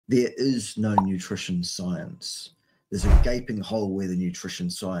there is no nutrition science. There's a gaping hole where the nutrition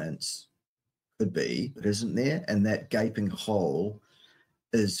science could be, but isn't there? And that gaping hole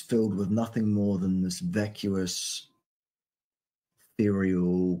is filled with nothing more than this vacuous,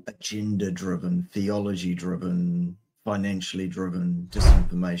 ethereal, agenda-driven, theology-driven, financially driven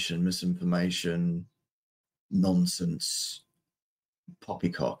disinformation, misinformation, nonsense,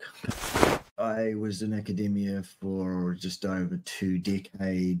 poppycock. I was in academia for just over 2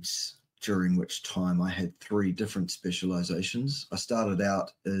 decades, during which time I had 3 different specializations. I started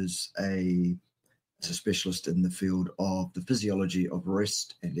out as a specialist in the field of the physiology of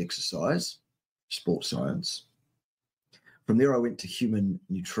rest and exercise, sports science. From there, I went to human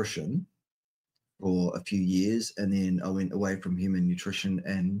nutrition for a few years, and then I went away from human nutrition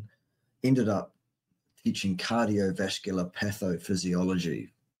and ended up teaching cardiovascular pathophysiology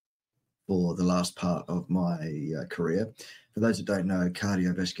for the last part of my career. For those that don't know,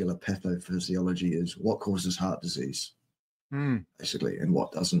 cardiovascular pathophysiology is what causes heart disease, basically, and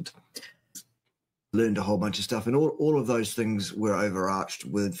what doesn't. Learned a whole bunch of stuff, and all of those things were overarched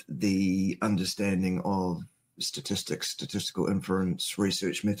with the understanding of statistics, statistical inference,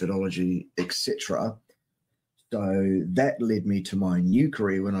 research methodology, etc. So that led me to my new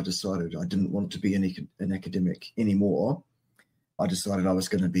career when I decided I didn't want to be an academic anymore. I decided I was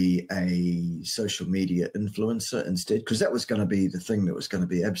going to be a social media influencer instead, because that was going to be the thing that was going to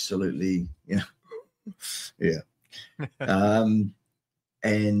be absolutely,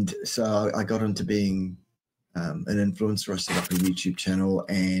 and so I got into being an influencer. I set up a YouTube channel,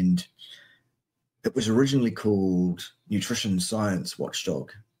 and it was originally called Nutrition Science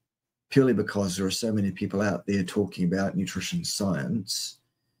Watchdog, purely because there are so many people out there talking about nutrition science.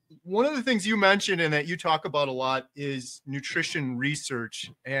 One of the things you mentioned and that you talk about a lot is nutrition research.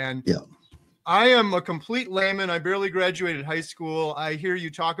 And I am a complete layman. I barely graduated high school. I hear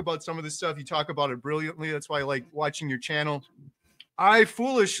you talk about some of this stuff. You talk about it brilliantly. That's why I like watching your channel. I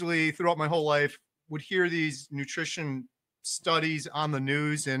foolishly, throughout my whole life, would hear these nutrition studies on the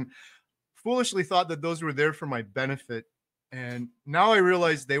news and foolishly thought that those were there for my benefit. And now I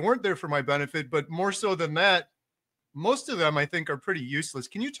realize they weren't there for my benefit, but more so than that, most of them I think are pretty useless.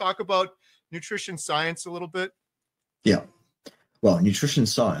 Can you talk about nutrition science a little bit? Yeah. Well, nutrition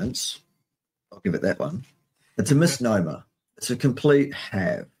science, I'll give it that one. It's a misnomer. It's a complete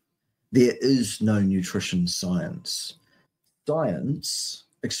have. There is no nutrition science. Science,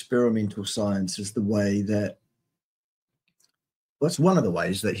 experimental science, is the way that, well, it's one of the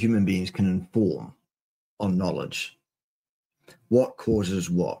ways that human beings can inform on knowledge. What causes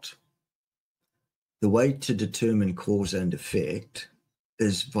what? The way to determine cause and effect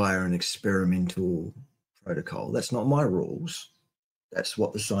is via an experimental protocol. That's not my rules. That's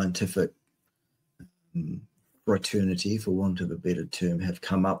what the scientific fraternity, for want of a better term, have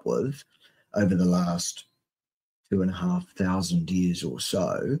come up with over the last 2,500 years or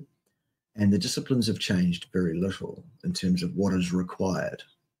so. And the disciplines have changed very little in terms of what is required.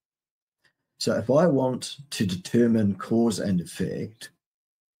 So if I want to determine cause and effect,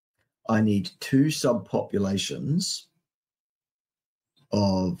 I need 2 subpopulations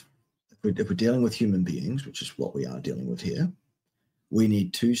of, if we're dealing with human beings, which is what we are dealing with here, we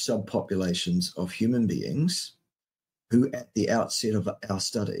need 2 subpopulations of human beings who, at the outset of our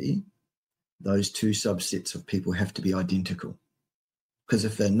study, those 2 subsets of people have to be identical. Because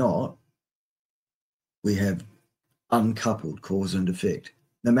if they're not, we have uncoupled cause and effect.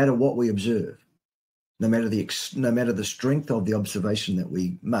 No matter what we observe, no matter the strength of the observation that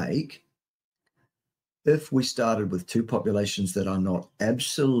we make, if we started with 2 populations that are not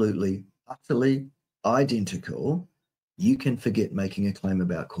absolutely, utterly identical, you can forget making a claim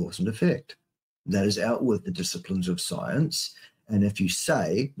about cause and effect. That is out with the disciplines of science. And if you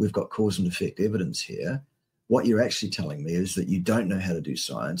say we've got cause and effect evidence here, what you're actually telling me is that you don't know how to do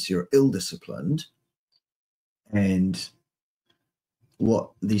science, you're ill-disciplined, and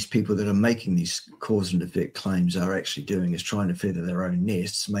what these people that are making these cause and effect claims are actually doing is trying to feather their own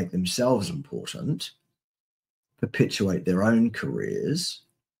nests, make themselves important, perpetuate their own careers,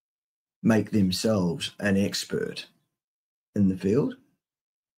 make themselves an expert in the field.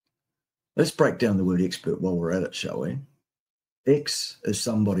 Let's break down the word expert while we're at it, shall we? X is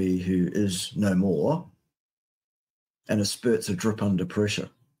somebody who is no more, and a spurt's a drip under pressure.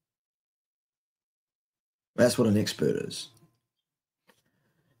 That's what an expert is.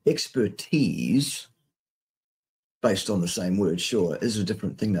 Expertise, based on the same word, sure, is a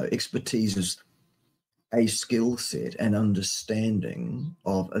different thing though. Expertise is a skill set and understanding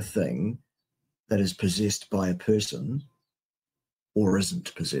of a thing that is possessed by a person or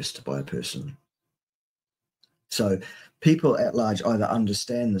isn't possessed by a person. So people at large either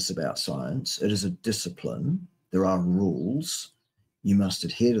understand this about science, it is a discipline, there are rules, you must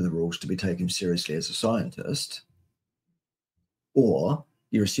adhere to the rules to be taken seriously as a scientist, or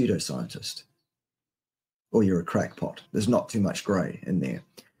you're a pseudoscientist, or you're a crackpot. There's not too much grey in there.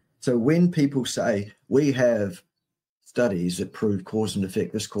 So when people say, we have studies that prove cause and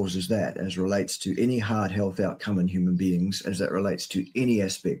effect, this causes that, as relates to any hard health outcome in human beings, as that relates to any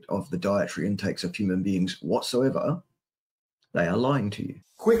aspect of the dietary intakes of human beings whatsoever, they are lying to you.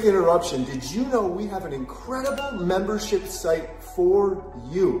 Quick interruption. Did you know we have an incredible membership site for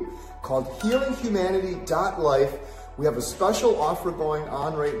you called HealingHumanity.life? We have a special offer going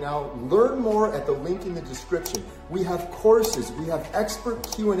on right now. Learn more at the link in the description. We have courses. We have expert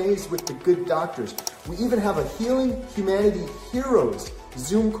Q&As with the good doctors. We even have a Healing Humanity Heroes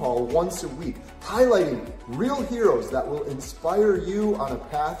Zoom call once a week, highlighting real heroes that will inspire you on a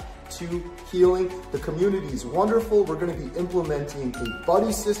path to healing. The community is wonderful. We're going to be implementing a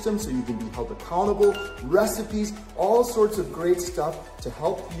buddy system so you can be held accountable, recipes, all sorts of great stuff to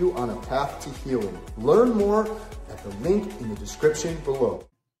help you on a path to healing. Learn more at the link in the description below.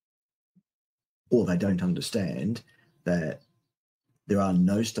 Or they don't understand that there are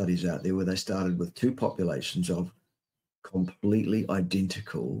no studies out there where they started with two populations of completely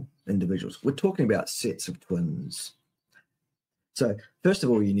identical individuals. We're talking about sets of twins. So first of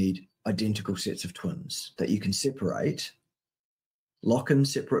all, you need identical sets of twins that you can separate, lock in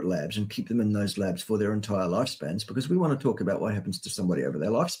separate labs and keep them in those labs for their entire lifespans, because we want to talk about what happens to somebody over their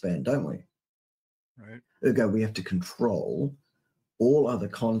lifespan, don't we? Right. Ergo, we have to control all other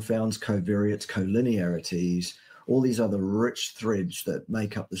confounds, covariates, collinearities, all these other rich threads that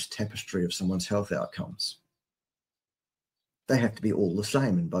make up this tapestry of someone's health outcomes. They have to be all the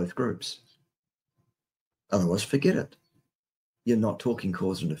same in both groups. Otherwise, forget it. You're not talking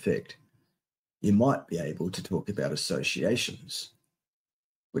cause and effect. You might be able to talk about associations,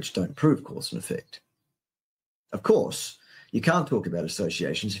 which don't prove cause and effect. Of course, you can't talk about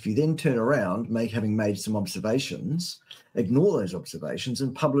associations if you then turn around, having made some observations, ignore those observations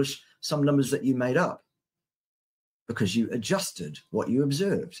and publish some numbers that you made up because you adjusted what you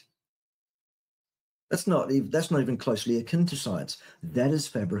observed. That's not even closely akin to science. That is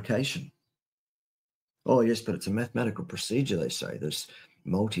fabrication. Oh, yes, but it's a mathematical procedure, they say, this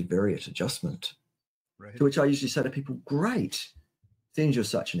multivariate adjustment. Right. To which I usually say to people, great, since you're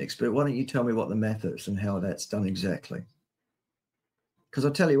such an expert, why don't you tell me what the math is and how that's done exactly? Because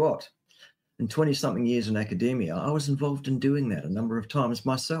I'll tell you what, in 20-something years in academia, I was involved in doing that a number of times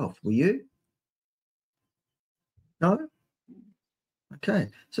myself. Were you? No? Okay,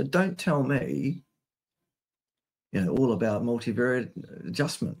 so don't tell me, all about multivariate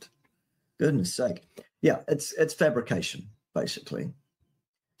adjustment. Goodness sake. Yeah, it's fabrication, basically.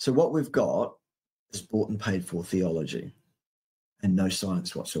 So what we've got is bought and paid for theology and no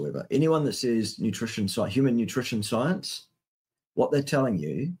science whatsoever. Anyone that says human nutrition science, what they're telling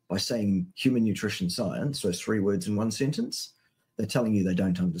you by saying human nutrition science, so 3 words in one sentence, they're telling you they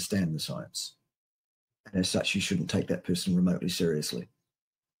don't understand the science. And as such, you shouldn't take that person remotely seriously.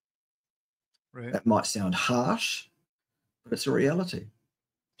 Right. That might sound harsh, but it's a reality.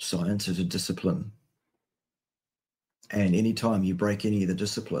 Science is a discipline. And anytime you break any of the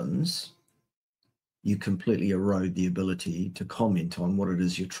disciplines, you completely erode the ability to comment on what it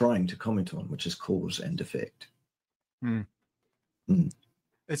is you're trying to comment on, which is cause and effect.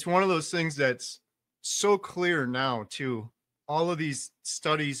 It's one of those things that's so clear now, too. All of these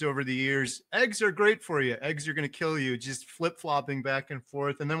studies over the years, eggs are great for you. Eggs are going to kill you, just flip-flopping back and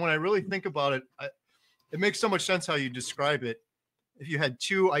forth. And then when I really think about it, it makes so much sense how you describe it. If you had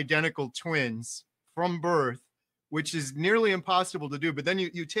 2 identical twins from birth, which is nearly impossible to do, but then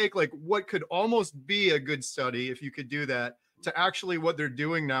you take like what could almost be a good study, if you could do that, to actually what they're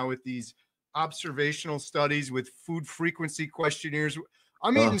doing now with these observational studies with food frequency questionnaires.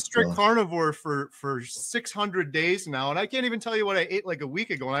 I'm eating strict carnivore for 600 days now, and I can't even tell you what I ate like a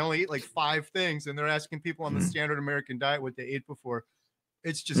week ago, and I only ate like 5 things, and they're asking people on the standard American diet what they ate before.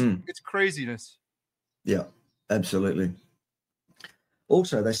 It's just, it's craziness. Yeah, absolutely.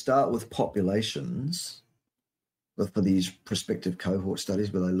 Also, they start with populations for these prospective cohort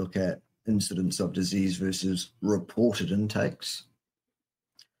studies where they look at incidence of disease versus reported intakes.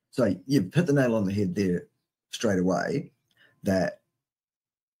 So you've hit the nail on the head there straight away, that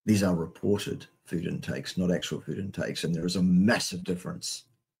these are reported food intakes, not actual food intakes, and there is a massive difference.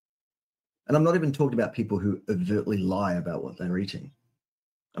 And I'm not even talking about people who overtly lie about what they're eating.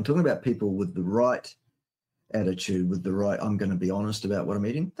 I'm talking about people with the right attitude, with the right, I'm going to be honest about what I'm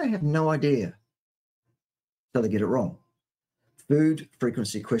eating. They have no idea. So they get it wrong. Food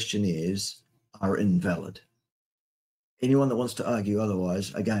frequency questionnaires are invalid. Anyone that wants to argue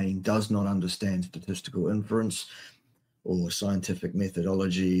otherwise, again, does not understand statistical inference or scientific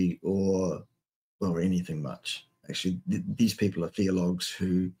methodology or anything much. Actually, these people are theologues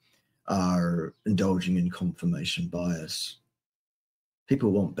who are indulging in confirmation bias.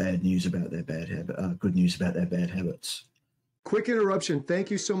 People want bad news about their bad habit, good news about their bad habits. Quick interruption.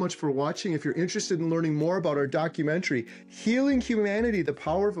 Thank you so much for watching. If you're interested in learning more about our documentary, Healing Humanity, The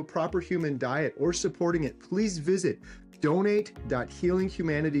Power of a Proper Human Diet, or supporting it, please visit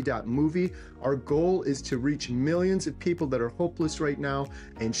donate.healinghumanity.movie. Our goal is to reach millions of people that are hopeless right now,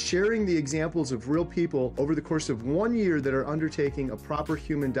 and sharing the examples of real people over the course of 1 year that are undertaking a proper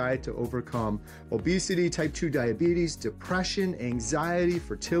human diet to overcome obesity, type 2 diabetes, depression, anxiety,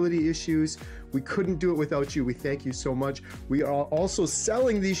 fertility issues. We couldn't do it without you. We thank you so much. We are also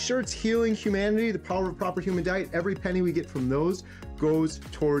selling these shirts, Healing Humanity, The Power of a Proper Human Diet. Every penny we get from those goes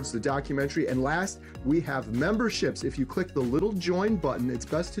towards the documentary. And last, we have memberships. If you click the little join button, it's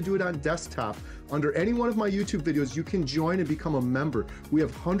best to do it on desktop. Under any one of my YouTube videos, you can join and become a member. We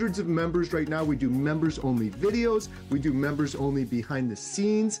have hundreds of members right now. We do members only videos. We do members only behind the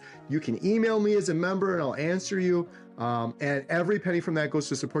scenes. You can email me as a member and I'll answer you. And every penny from that goes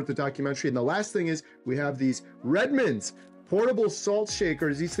to support the documentary. And the last thing is we have these Redmond's portable salt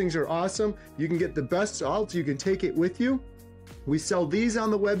shakers. These things are awesome. You can get the best salt. You can take it with you. We sell these on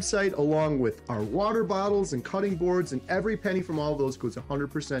the website along with our water bottles and cutting boards, and every penny from all of those goes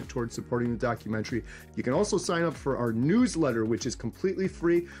 100% towards supporting the documentary. You can also sign up for our newsletter, which is completely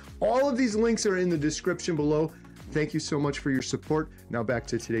free. All of these links are in the description below. Thank you so much for your support. Now back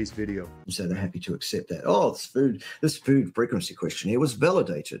to today's video. So they're happy to accept that. Oh, this food frequency questionnaire was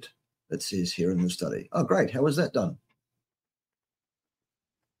validated, it says here in the study. Oh, great. How was that done?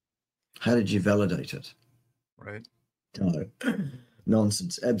 How did you validate it? Right. No,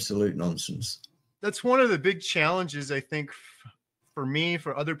 nonsense, absolute nonsense. That's one of the big challenges, I think, for me,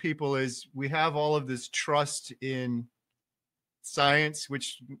 for other people, is we have all of this trust in science,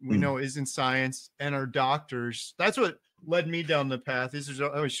 which we know isn't science, and our doctors. That's what led me down the path. I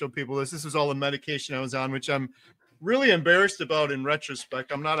always show people this. This was all the medication I was on, which I'm really embarrassed about in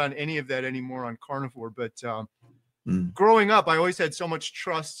retrospect. I'm not on any of that anymore on carnivore, but growing up, I always had so much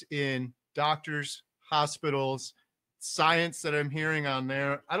trust in doctors, hospitals, science that I'm hearing on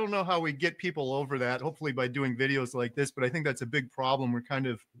there. I don't know how we get people over that, hopefully by doing videos like this, but I think that's a big problem. We're kind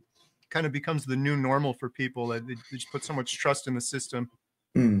of becomes the new normal for people, that they just put so much trust in the system.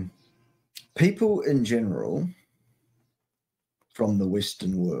 People in general from the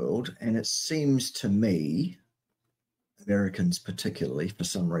Western world, and it seems to me, Americans particularly for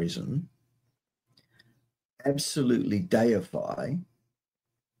some reason, absolutely deify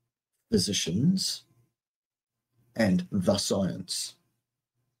physicians and the science.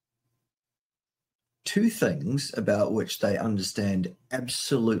 Two things about which they understand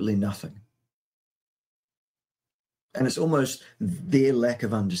absolutely nothing. And it's almost their lack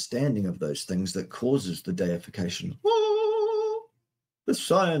of understanding of those things that causes the deification. Oh, the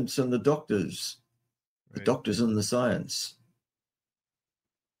science and the doctors, right. The doctors and the science.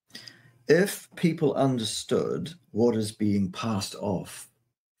 If people understood what is being passed off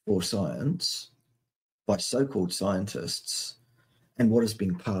for science by so-called scientists and what is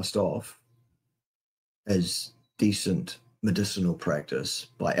being passed off as decent medicinal practice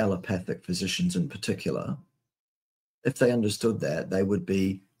by allopathic physicians in particular, if they understood that, they would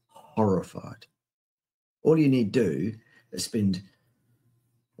be horrified. All you need to do is spend,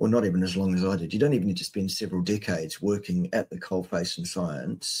 or not even as long as I did, you don't even need to spend several decades working at the coalface in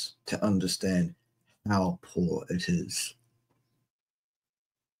science to understand how poor it is.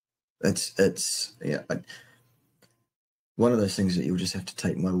 It's one of those things that you'll just have to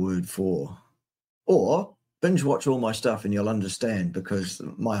take my word for. Or binge watch all my stuff and you'll understand, because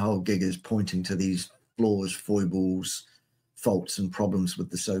my whole gig is pointing to these flaws, foibles, faults and problems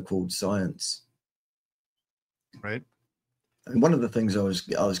with the so-called science. Right. And one of the things I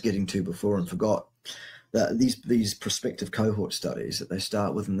was getting to before and forgot, that these prospective cohort studies that they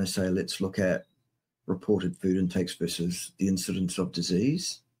start with and they say, let's look at reported food intakes versus the incidence of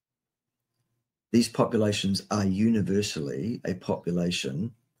disease. These populations are universally a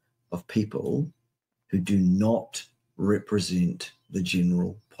population of people who do not represent the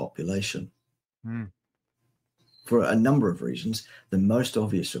general population. For a number of reasons, the most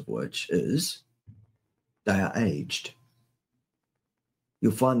obvious of which is they are aged.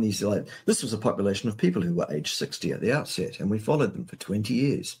 You'll find these, like, this was a population of people who were age 60 at the outset, and we followed them for 20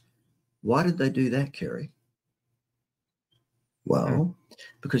 years. Why did they do that, Kerry? Well,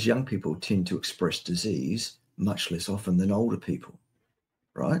 because young people tend to express disease much less often than older people,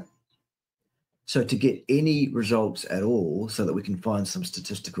 right? So to get any results at all, so that we can find some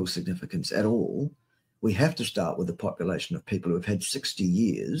statistical significance at all, we have to start with a population of people who have had 60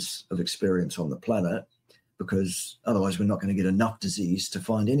 years of experience on the planet, because otherwise we're not going to get enough disease to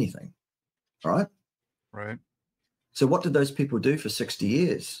find anything. All right? Right. So what did those people do for 60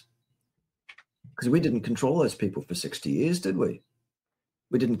 years? Because we didn't control those people for 60 years, did we?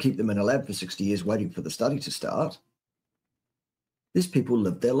 We didn't keep them in a lab for 60 years waiting for the study to start. These people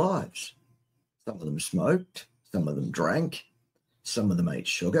lived their lives. Some of them smoked, some of them drank, some of them ate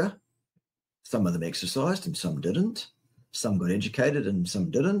sugar, some of them exercised and some didn't. Some got educated and some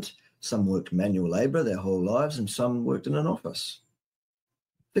didn't. Some worked manual labor their whole lives and some worked in an office.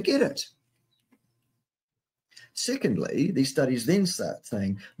 Forget it. Secondly, these studies then start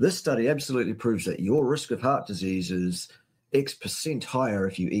saying, this study absolutely proves that your risk of heart disease is X% higher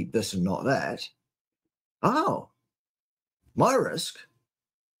if you eat this and not that. Oh, my risk?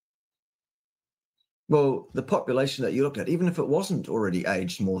 Well, the population that you looked at, even if it wasn't already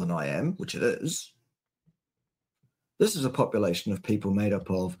aged more than I am, which it is, this is a population of people made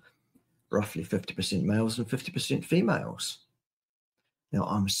up of roughly 50% males and 50% females. Now,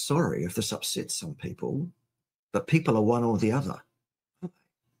 I'm sorry if this upsets some people, but people are one or the other.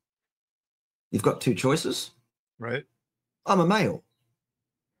 You've got two choices. Right. I'm a male.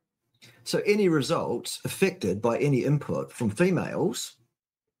 So any results affected by any input from females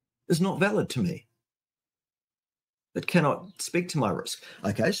is not valid to me. It cannot speak to my risk.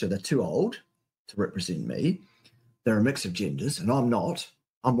 Okay, so they're too old to represent me. They're a mix of genders, and I'm not.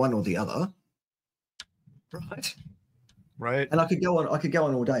 I'm one or the other. Right? Right. And I could go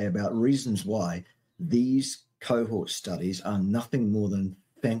on all day about reasons why these cohort studies are nothing more than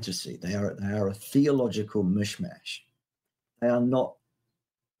fantasy. They are a theological mishmash. They are not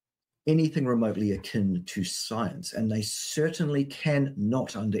anything remotely akin to science, and they certainly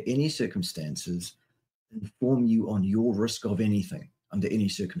cannot, under any circumstances, inform you on your risk of anything under any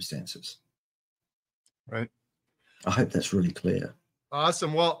circumstances. Right. I hope that's really clear.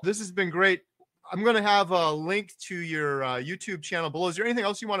 Awesome. Well, this has been great. I'm going to have a link to your YouTube channel below. Is there anything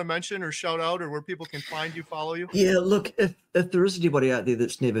else you want to mention or shout out, or where people can find you, follow you? Yeah, look, if there is anybody out there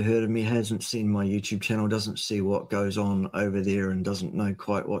that's never heard of me, hasn't seen my YouTube channel, doesn't see what goes on over there and doesn't know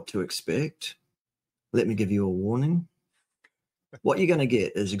quite what to expect, let me give you a warning. What you're going to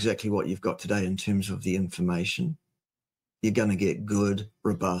get is exactly what you've got today in terms of the information. You're going to get good,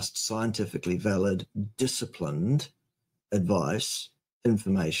 robust, scientifically valid, disciplined advice,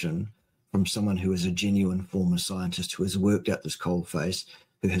 information from someone who is a genuine former scientist, who has worked at this coalface,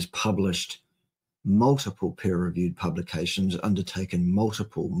 who has published multiple peer-reviewed publications, undertaken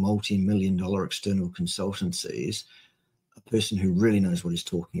multiple multi-million-dollar external consultancies, a person who really knows what he's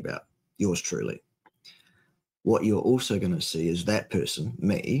talking about, yours truly. What you're also going to see is that person,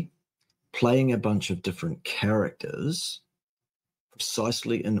 me, playing a bunch of different characters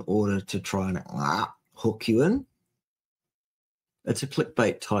precisely in order to try and hook you in. It's a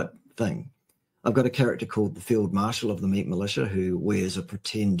clickbait type thing. I've got a character called the Field Marshal of the Meat Militia who wears a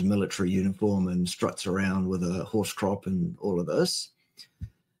pretend military uniform and struts around with a horse crop and all of this.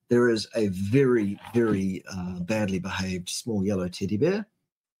 There is a very, very badly behaved small yellow teddy bear.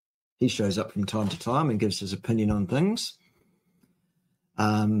 He shows up from time to time and gives his opinion on things.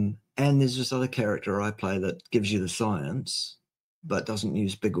 And there's this other character I play that gives you the science, but doesn't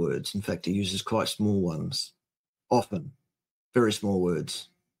use big words. In fact, he uses quite small ones, often very small words,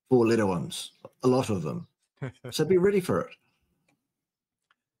 4-letter ones, a lot of them. So be ready for it.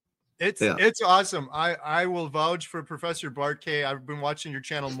 It's awesome. I will vouch for Professor Bart Kay. I've been watching your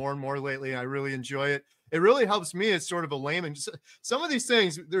channel more and more lately, and I really enjoy it. It really helps me as sort of a layman. Some of these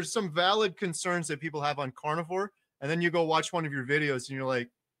things, there's some valid concerns that people have on carnivore, and then you go watch one of your videos and you're like,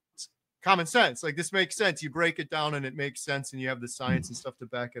 common sense. Like, this makes sense. You break it down and it makes sense, and you have the science and stuff to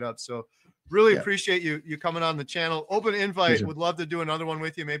back it up. So really appreciate you coming on the channel. Open invite. Pleasure. Would love to do another one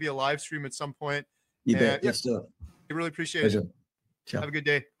with you, maybe a live stream at some point. You bet. Let's do it. I really appreciate it. Ciao. Have a good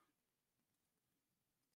day.